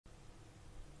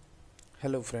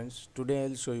Hello friends, today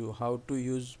I'll show you how to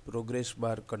use progress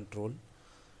bar control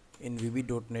in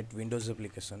VB.NET Windows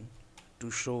application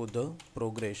to show the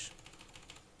progress.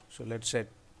 So let's start.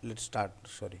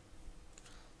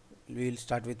 We'll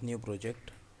start with new project,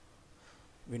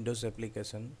 Windows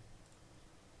application.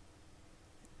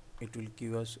 It will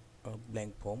give us a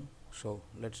blank form. So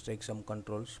let's take some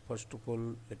controls. First of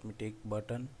all, let me take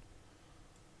button.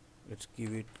 Let's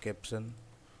give it caption,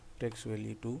 text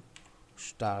value to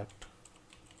start.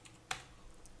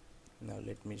 Now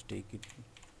let me take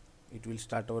it will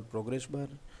start our progress bar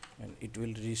and it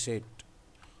will reset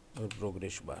our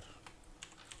progress bar.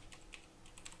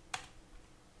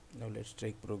 Now let's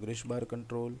take progress bar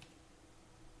control.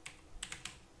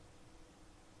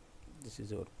 This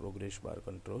is our progress bar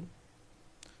control.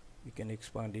 We can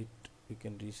expand it, we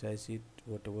can resize it,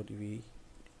 whatever we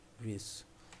wish.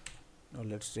 Now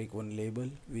let's take one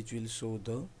label which will show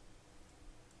the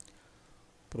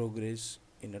progress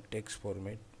in a text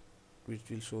format, which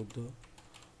will show the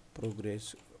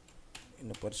progress in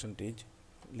a percentage.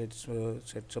 Let's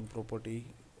set some property,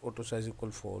 auto size equal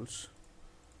false.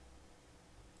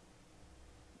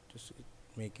 Just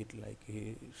make it like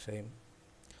a same.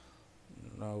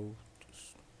 Now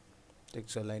just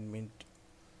text alignment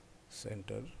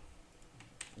center.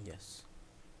 Yes.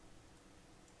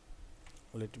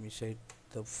 Let me set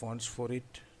the fonts for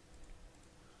it.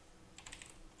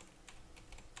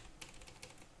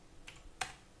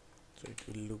 So it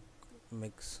will look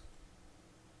mix.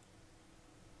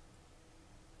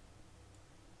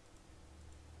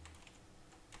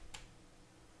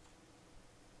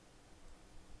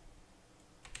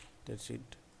 That's it.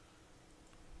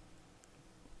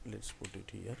 Let's put it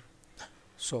here.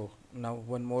 So now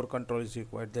one more control is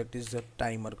required, that is the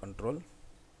timer control.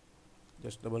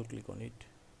 Just double click on it.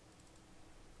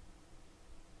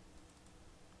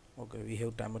 Okay, we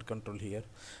have timer control here.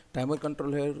 Timer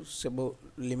control here is about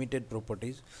limited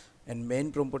properties, and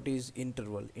main property is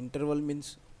interval. Interval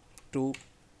means to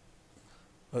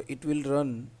it will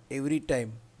run every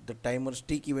time the timer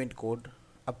tick event code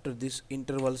after this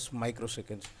intervals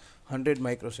microseconds, 100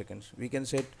 microseconds. We can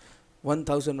set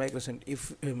 1000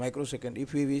 microsecond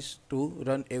if we wish to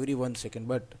run every 1 second,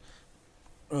 but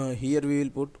here we will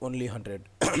put only 100.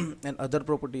 And other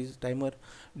properties, timer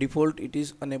default it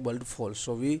is enabled false,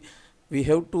 so we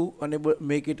have to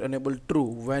make it enable true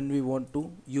when we want to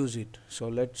use it. So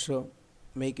let's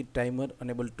make it timer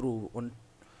enable true on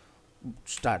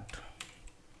start.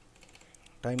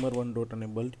 Timer 1 dot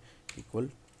enabled equal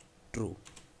true,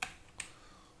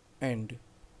 and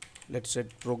let's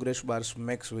set progress bar's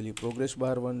max value. Progress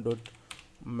bar 1 dot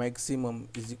maximum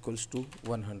is equals to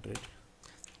 100.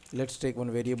 Let's take one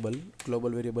variable, global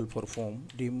variable for form,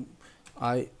 dim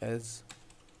I as,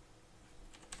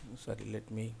 let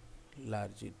me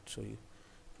large it so it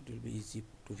will be easy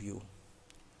to view.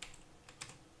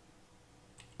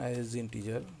 I as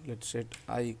integer. Let's set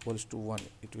I equals to 1.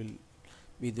 It will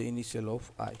be the initial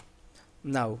of I.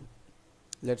 Now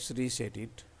let's reset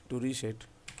it. To reset,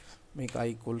 make I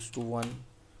equals to 1,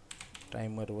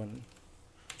 timer 1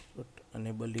 dot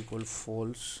enabled equal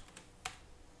false,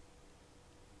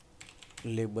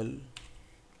 label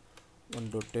 1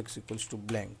 dot text equals to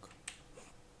blank,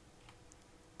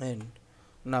 and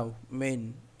now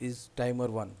main is timer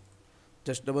 1.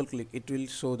 Just double click, it will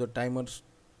show the timer's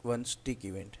 1 tick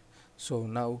event. So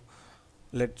now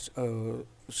let's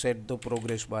set the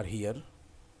progress bar here.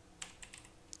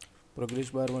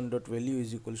 Progress bar 1 dot value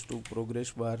is equals to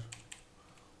progress bar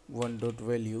 1 dot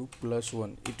value plus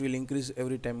 1. It will increase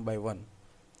every time by 1.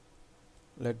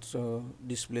 Let's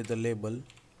display the label.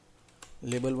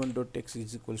 Label 1 dot text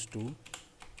is equals to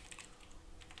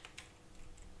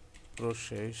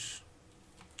process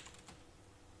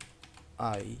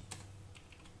I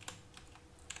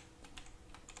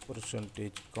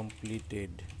percentage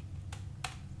completed.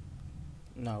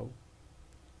 Now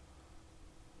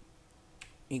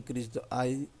increase the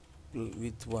I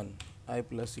with 1, I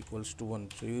plus equals to 1.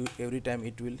 So every time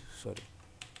it will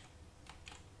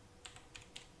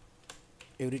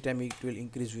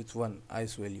increase with 1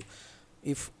 I's value.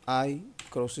 If I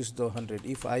crosses the 100,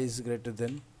 if I is greater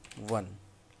than 1,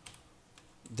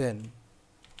 then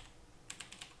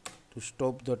to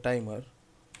stop the timer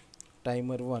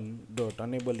 1 dot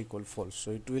enable equal false, so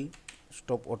it will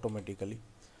stop automatically.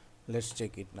 Let's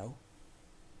check it now.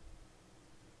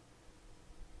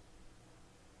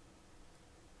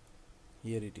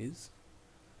 Here it is.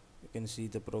 You can see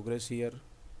the progress here.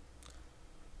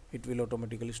 It will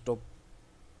automatically stop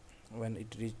when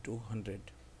it reach to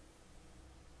 100.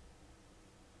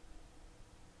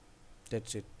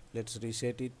 That's it. Let's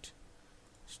reset it,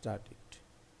 start it.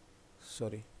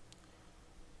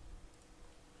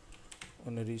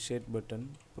 on a reset button,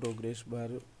 progress bar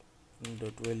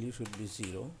dot value should be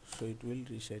 0, so it will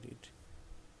reset it.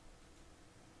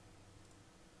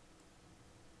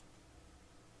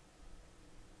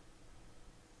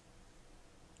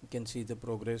 You can see the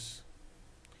progress.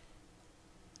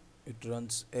 It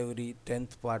runs every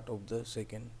 10th part of the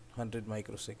second, 100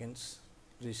 microseconds.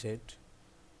 Reset,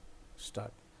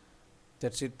 start.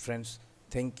 That's it, friends.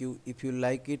 Thank you. If you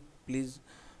like it, please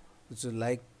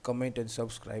like, comment and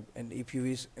subscribe, and if you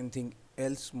wish anything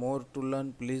else more to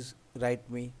learn, please write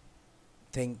me.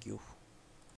 Thank you.